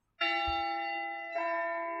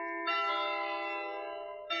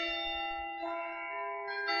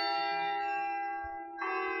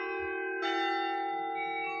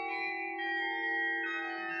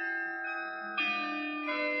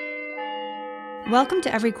Welcome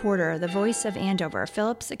to Every Quarter, the Voice of Andover,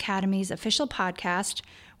 Phillips Academy's official podcast,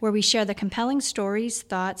 where we share the compelling stories,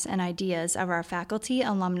 thoughts, and ideas of our faculty,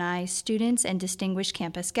 alumni, students, and distinguished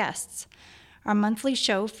campus guests. Our monthly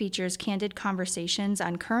show features candid conversations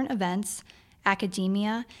on current events,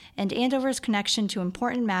 academia, and Andover's connection to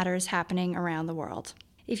important matters happening around the world.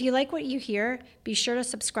 If you like what you hear, be sure to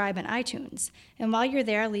subscribe on iTunes, and while you're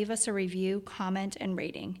there, leave us a review, comment, and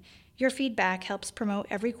rating. Your feedback helps promote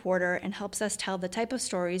Every Quarter and helps us tell the type of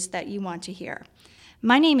stories that you want to hear.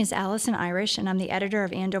 My name is Allison Irish, and I'm the editor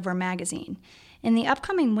of Andover Magazine. In the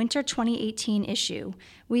upcoming Winter 2018 issue,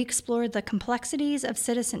 we explored the complexities of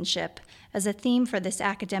citizenship as a theme for this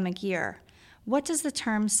academic year. What does the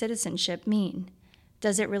term citizenship mean?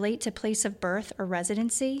 Does it relate to place of birth or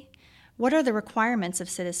residency? What are the requirements of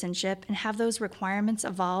citizenship, and have those requirements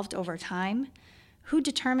evolved over time? Who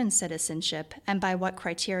determines citizenship, and by what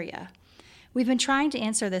criteria? We've been trying to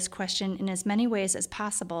answer this question in as many ways as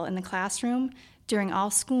possible in the classroom, during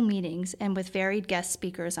all school meetings, and with varied guest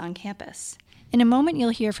speakers on campus. In a moment, you'll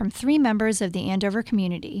hear from three members of the Andover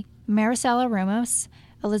community, Marisela Ramos,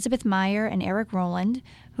 Elizabeth Meyer, and Eric Roland,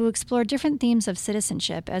 who explore different themes of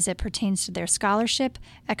citizenship as it pertains to their scholarship,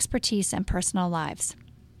 expertise, and personal lives.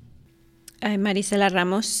 I'm Marisela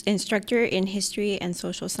Ramos, instructor in history and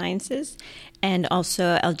social sciences, and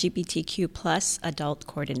also LGBTQ+ adult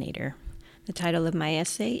coordinator. The title of my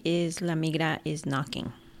essay is La Migra is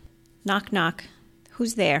Knocking. Knock, knock.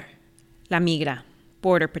 Who's there? La Migra,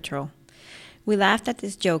 Border Patrol. We laughed at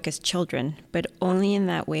this joke as children, but only in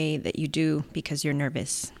that way that you do because you're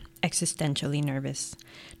nervous, existentially nervous.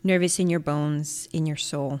 Nervous in your bones, in your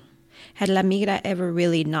soul. Had La Migra ever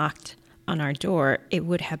really knocked on our door, it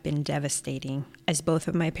would have been devastating, as both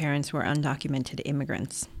of my parents were undocumented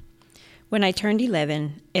immigrants. When I turned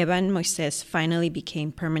 11, Eva and Moises finally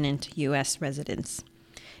became permanent U.S. residents.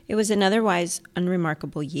 It was an otherwise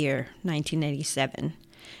unremarkable year, 1987,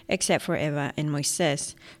 except for Eva and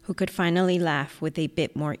Moises, who could finally laugh with a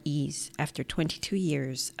bit more ease after 22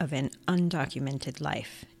 years of an undocumented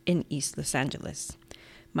life in East Los Angeles.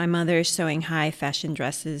 My mother sewing high fashion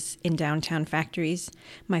dresses in downtown factories,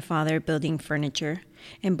 my father building furniture,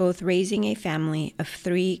 and both raising a family of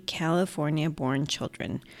 3 California-born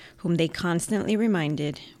children, whom they constantly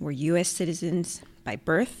reminded were U.S. citizens by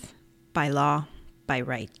birth, by law, by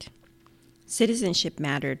right. Citizenship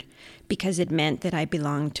mattered because it meant that I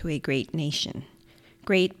belonged to a great nation.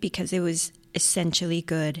 Great because it was essentially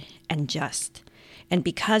good and just. And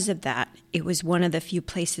because of that, it was one of the few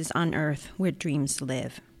places on earth where dreams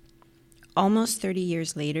live. Almost 30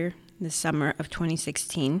 years later, the summer of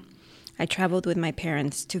 2016, I traveled with my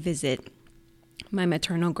parents to visit my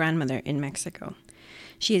maternal grandmother in Mexico.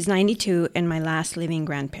 She is 92 and my last living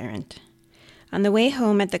grandparent. On the way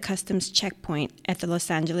home at the customs checkpoint at the Los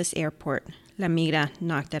Angeles airport, La Migra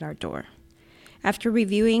knocked at our door. After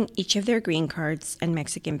reviewing each of their green cards and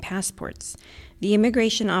Mexican passports, the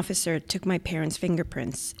immigration officer took my parents'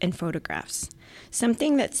 fingerprints and photographs,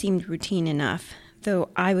 something that seemed routine enough, though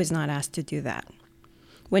I was not asked to do that.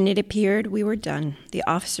 When it appeared we were done, the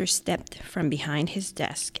officer stepped from behind his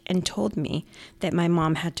desk and told me that my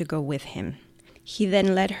mom had to go with him. He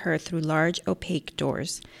then led her through large opaque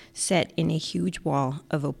doors set in a huge wall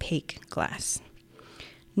of opaque glass.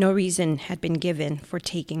 No reason had been given for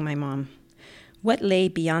taking my mom. What lay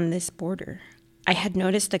beyond this border? I had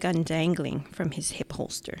noticed a gun dangling from his hip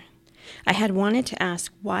holster. I had wanted to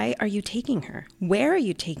ask, why are you taking her? Where are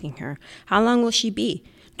you taking her? How long will she be?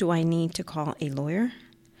 Do I need to call a lawyer?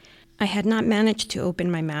 I had not managed to open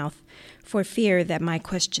my mouth for fear that my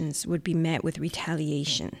questions would be met with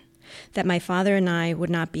retaliation, that my father and I would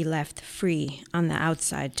not be left free on the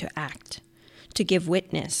outside to act, to give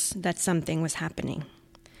witness that something was happening.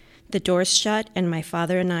 The doors shut, and my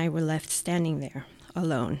father and I were left standing there,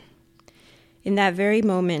 alone. In that very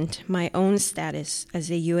moment, my own status as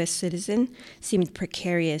a U.S. citizen seemed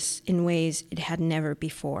precarious in ways it had never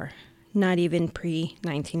before, not even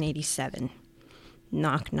pre-1987.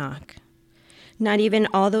 Knock, knock. Not even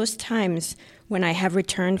all those times when I have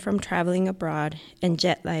returned from traveling abroad and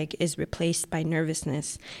jet lag is replaced by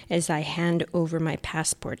nervousness as I hand over my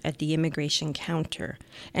passport at the immigration counter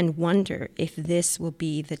and wonder if this will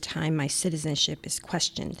be the time my citizenship is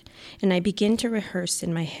questioned, and I begin to rehearse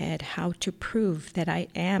in my head how to prove that I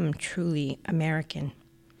am truly American.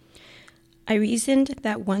 I reasoned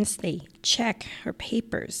that once they check her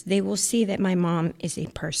papers, they will see that my mom is a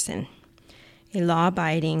person. A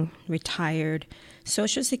law-abiding, retired,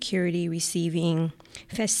 Social Security receiving,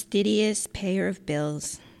 fastidious payer of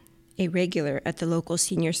bills, a regular at the local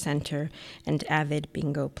senior center, and avid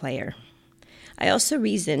bingo player. I also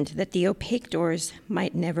reasoned that the opaque doors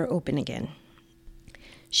might never open again.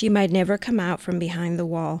 She might never come out from behind the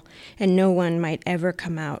wall, and no one might ever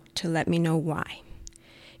come out to let me know why.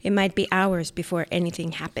 It might be hours before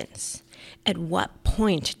anything happens. At what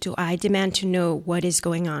point do I demand to know what is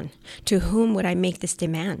going on? To whom would I make this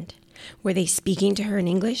demand? Were they speaking to her in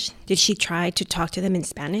English? Did she try to talk to them in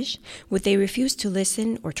Spanish? Would they refuse to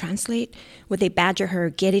listen or translate? Would they badger her,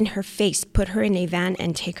 get in her face, put her in a van,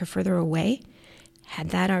 and take her further away? Had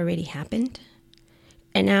that already happened?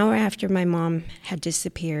 An hour after my mom had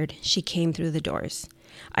disappeared, she came through the doors.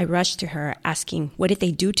 I rushed to her, asking, "What did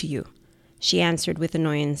they do to you?" She answered with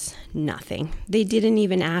annoyance, "Nothing. They didn't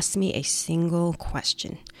even ask me a single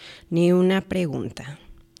question. Ni una pregunta."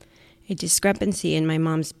 A discrepancy in my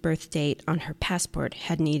mom's birth date on her passport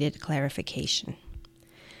had needed clarification.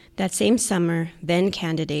 That same summer,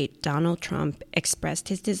 then-candidate Donald Trump expressed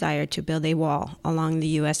his desire to build a wall along the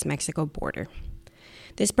U.S.-Mexico border.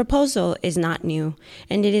 This proposal is not new,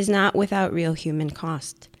 and it is not without real human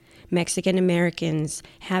cost. Mexican Americans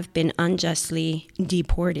have been unjustly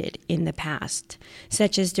deported in the past,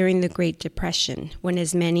 such as during the Great Depression, when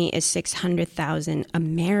as many as 600,000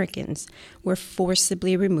 Americans were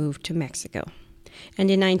forcibly removed to Mexico,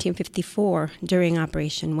 and in 1954 during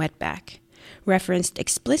Operation Wetback, referenced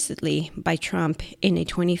explicitly by Trump in a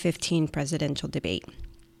 2015 presidential debate,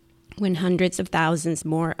 when hundreds of thousands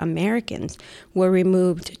more Americans were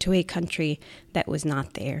removed to a country that was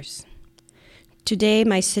not theirs. Today,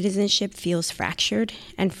 my citizenship feels fractured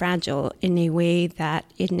and fragile in a way that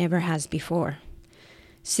it never has before.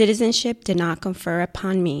 Citizenship did not confer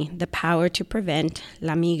upon me the power to prevent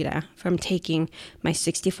La Migra from taking my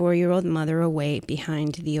 64-year-old mother away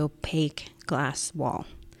behind the opaque glass wall.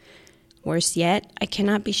 Worse yet, I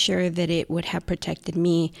cannot be sure that it would have protected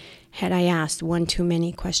me had I asked one too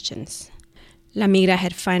many questions. La Migra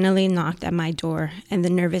had finally knocked at my door, and the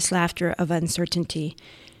nervous laughter of uncertainty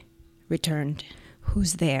returned.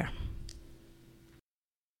 Who's there?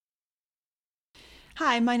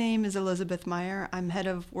 Hi, my name is Elizabeth Meyer. I'm head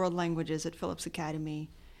of world languages at Phillips Academy,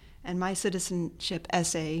 and my citizenship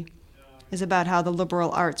essay is about how the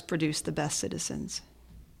liberal arts produce the best citizens.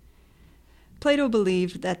 Plato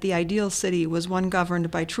believed that the ideal city was one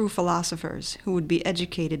governed by true philosophers who would be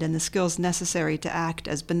educated in the skills necessary to act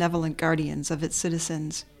as benevolent guardians of its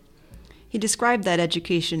citizens. He described that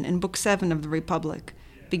education in Book 7 of the Republic,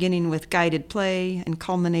 beginning with guided play and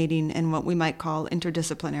culminating in what we might call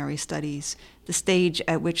interdisciplinary studies, the stage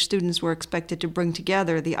at which students were expected to bring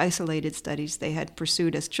together the isolated studies they had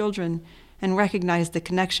pursued as children and recognize the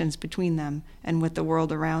connections between them and with the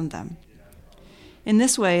world around them. In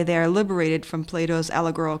this way, they are liberated from Plato's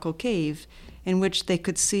allegorical cave, in which they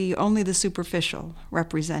could see only the superficial,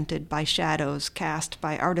 represented by shadows cast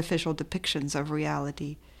by artificial depictions of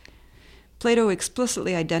reality. Plato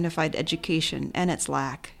explicitly identified education and its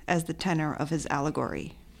lack as the tenor of his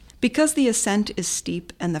allegory. Because the ascent is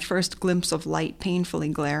steep and the first glimpse of light painfully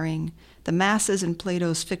glaring, the masses in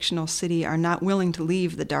Plato's fictional city are not willing to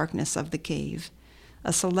leave the darkness of the cave.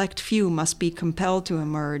 A select few must be compelled to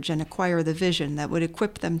emerge and acquire the vision that would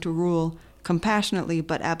equip them to rule compassionately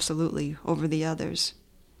but absolutely over the others.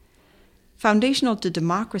 Foundational to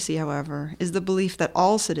democracy, however, is the belief that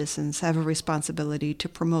all citizens have a responsibility to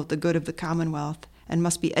promote the good of the Commonwealth and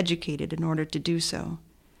must be educated in order to do so.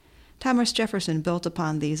 Thomas Jefferson built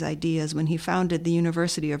upon these ideas when he founded the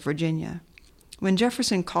University of Virginia. When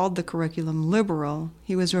Jefferson called the curriculum liberal,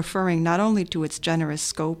 he was referring not only to its generous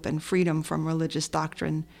scope and freedom from religious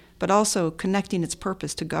doctrine, but also connecting its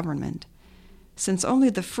purpose to government. Since only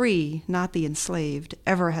the free, not the enslaved,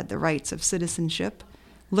 ever had the rights of citizenship,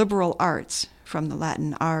 liberal arts, from the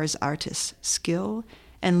Latin ars artis, skill,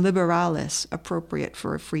 and liberalis, appropriate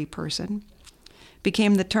for a free person,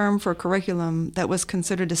 became the term for curriculum that was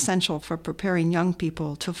considered essential for preparing young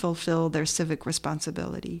people to fulfill their civic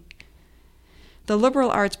responsibility. The liberal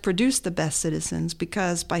arts produce the best citizens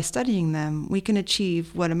because, by studying them, we can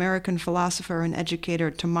achieve what American philosopher and educator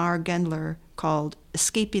Tamar Gendler called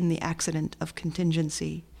escaping the accident of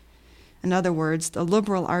contingency. In other words, the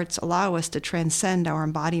liberal arts allow us to transcend our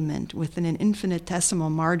embodiment within an infinitesimal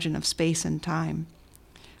margin of space and time.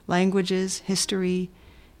 Languages, history,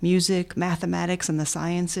 music, mathematics, and the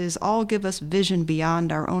sciences all give us vision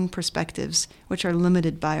beyond our own perspectives, which are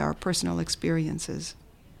limited by our personal experiences.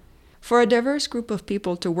 For a diverse group of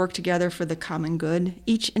people to work together for the common good,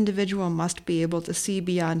 each individual must be able to see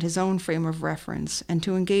beyond his own frame of reference and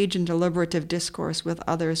to engage in deliberative discourse with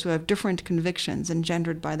others who have different convictions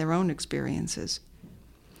engendered by their own experiences.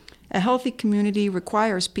 A healthy community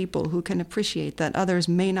requires people who can appreciate that others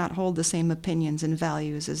may not hold the same opinions and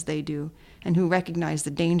values as they do, and who recognize the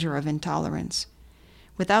danger of intolerance.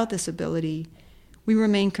 Without this ability, we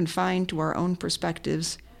remain confined to our own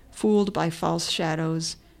perspectives, fooled by false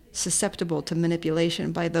shadows, susceptible to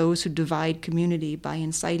manipulation by those who divide community by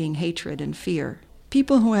inciting hatred and fear.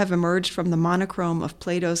 People who have emerged from the monochrome of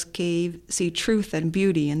Plato's cave see truth and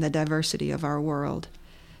beauty in the diversity of our world.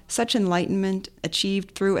 Such enlightenment,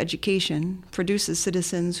 achieved through education, produces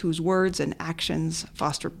citizens whose words and actions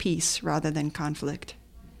foster peace rather than conflict.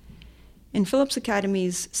 In Phillips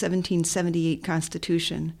Academy's 1778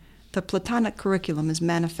 Constitution, the Platonic curriculum is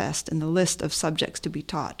manifest in the list of subjects to be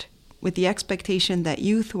taught, with the expectation that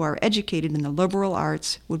youth who are educated in the liberal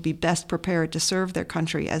arts would be best prepared to serve their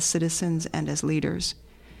country as citizens and as leaders.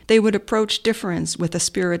 They would approach difference with a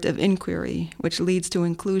spirit of inquiry, which leads to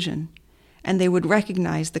inclusion, and they would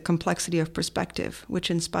recognize the complexity of perspective, which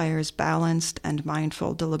inspires balanced and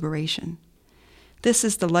mindful deliberation. This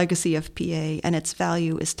is the legacy of PA, and its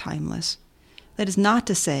value is timeless. That is not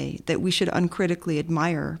to say that we should uncritically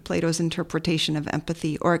admire Plato's interpretation of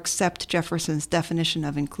empathy or accept Jefferson's definition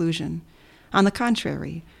of inclusion. On the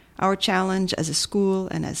contrary, our challenge as a school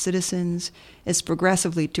and as citizens is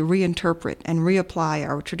progressively to reinterpret and reapply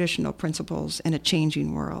our traditional principles in a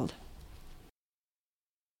changing world.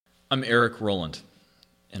 I'm Eric Roland,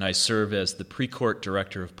 and I serve as the Pre-Court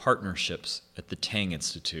Director of Partnerships at the Tang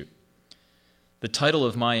Institute. The title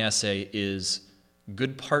of my essay is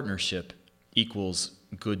Good Partnership Equals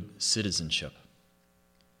Good Citizenship.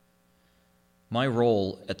 My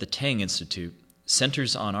role at the Tang Institute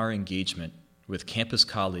centers on our engagement with campus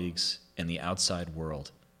colleagues and the outside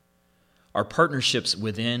world. Our partnerships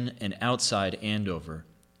within and outside Andover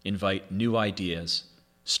invite new ideas,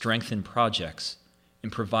 strengthen projects,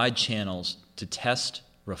 and provide channels to test,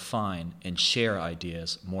 refine, and share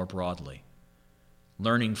ideas more broadly.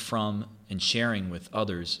 Learning from and sharing with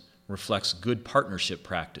others reflects good partnership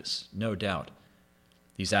practice, no doubt.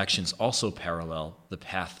 These actions also parallel the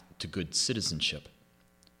path to good citizenship.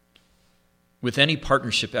 With any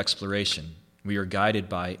partnership exploration, we are guided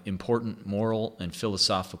by important moral and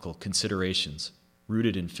philosophical considerations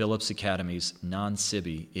rooted in Phillips Academy's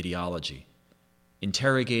non-SIBI ideology,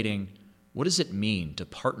 interrogating what does it mean to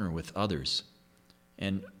partner with others,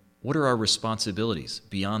 and what are our responsibilities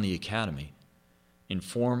beyond the academy,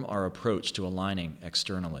 inform our approach to aligning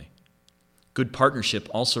externally. Good partnership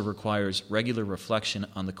also requires regular reflection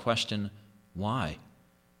on the question, why,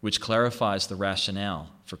 which clarifies the rationale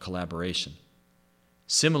for collaboration.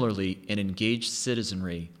 Similarly, an engaged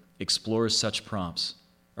citizenry explores such prompts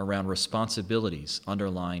around responsibilities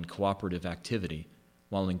underlying cooperative activity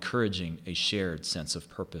while encouraging a shared sense of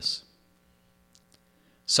purpose.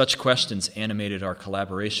 Such questions animated our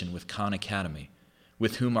collaboration with Khan Academy,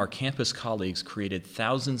 with whom our campus colleagues created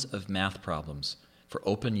thousands of math problems for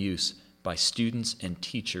open use by students and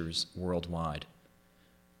teachers worldwide.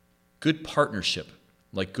 Good partnership,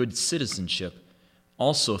 like good citizenship,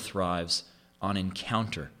 also thrives on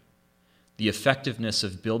encounter. The effectiveness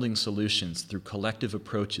of building solutions through collective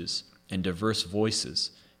approaches and diverse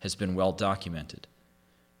voices has been well documented.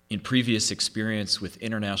 In previous experience with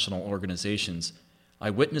international organizations, I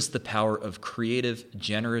witnessed the power of creative,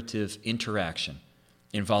 generative interaction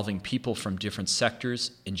involving people from different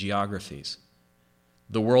sectors and geographies.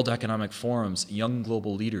 The World Economic Forum's Young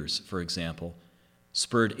Global Leaders, for example,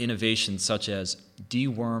 spurred innovations such as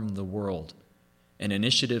Deworm the World, an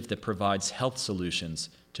initiative that provides health solutions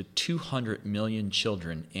to 200 million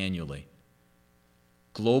children annually.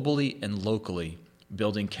 Globally and locally,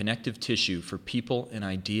 building connective tissue for people and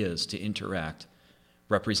ideas to interact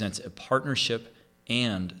represents a partnership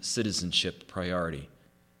and citizenship priority.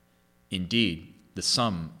 Indeed, the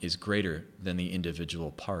sum is greater than the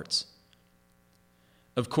individual parts.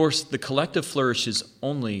 Of course, the collective flourishes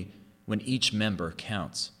only when each member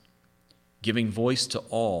counts. Giving voice to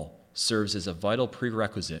all serves as a vital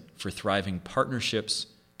prerequisite for thriving partnerships,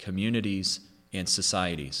 communities, and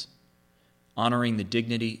societies. Honoring the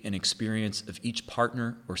dignity and experience of each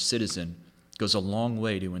partner or citizen goes a long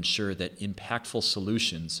way to ensure that impactful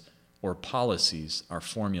solutions or policies are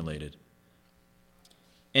formulated.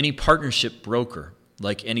 Any partnership broker,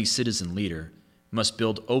 like any citizen leader, must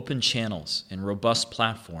build open channels and robust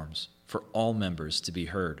platforms for all members to be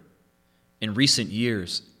heard. In recent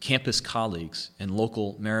years, campus colleagues and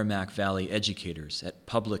local Merrimack Valley educators at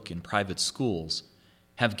public and private schools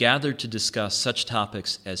have gathered to discuss such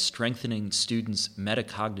topics as strengthening students'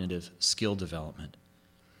 metacognitive skill development.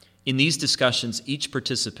 In these discussions, each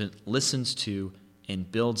participant listens to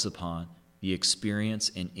and builds upon the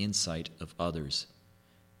experience and insight of others.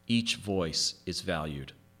 Each voice is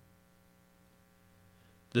valued.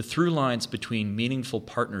 The through lines between meaningful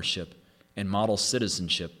partnership and model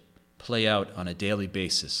citizenship play out on a daily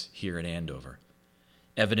basis here at Andover.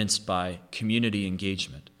 evidenced by community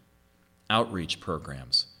engagement, outreach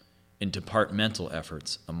programs, and departmental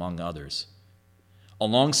efforts, among others.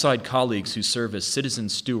 Alongside colleagues who serve as citizen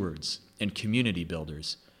stewards and community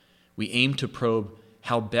builders, we aim to probe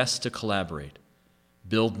how best to collaborate,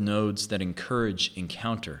 build nodes that encourage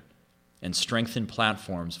encounter, and strengthen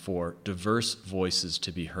platforms for diverse voices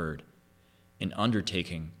to be heard, an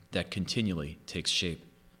undertaking that continually takes shape.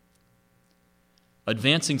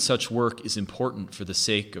 Advancing such work is important for the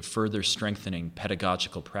sake of further strengthening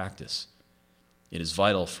pedagogical practice. It is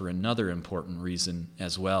vital for another important reason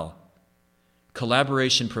as well.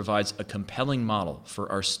 Collaboration provides a compelling model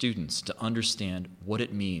for our students to understand what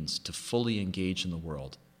it means to fully engage in the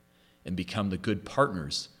world and become the good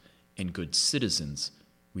partners and good citizens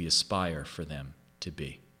we aspire for them to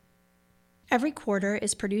be. Every Quarter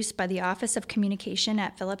is produced by the Office of Communication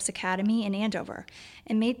at Phillips Academy in Andover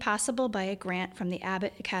and made possible by a grant from the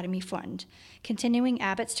Abbott Academy Fund, continuing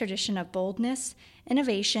Abbott's tradition of boldness,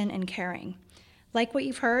 innovation, and caring. Like what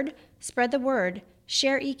you've heard? Spread the word,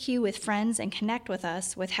 share EQ with friends, and connect with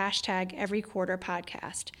us with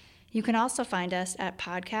 #EveryQuarterPodcast. You can also find us at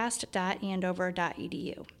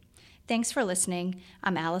podcast.andover.edu. Thanks for listening.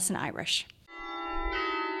 I'm Allison Irish.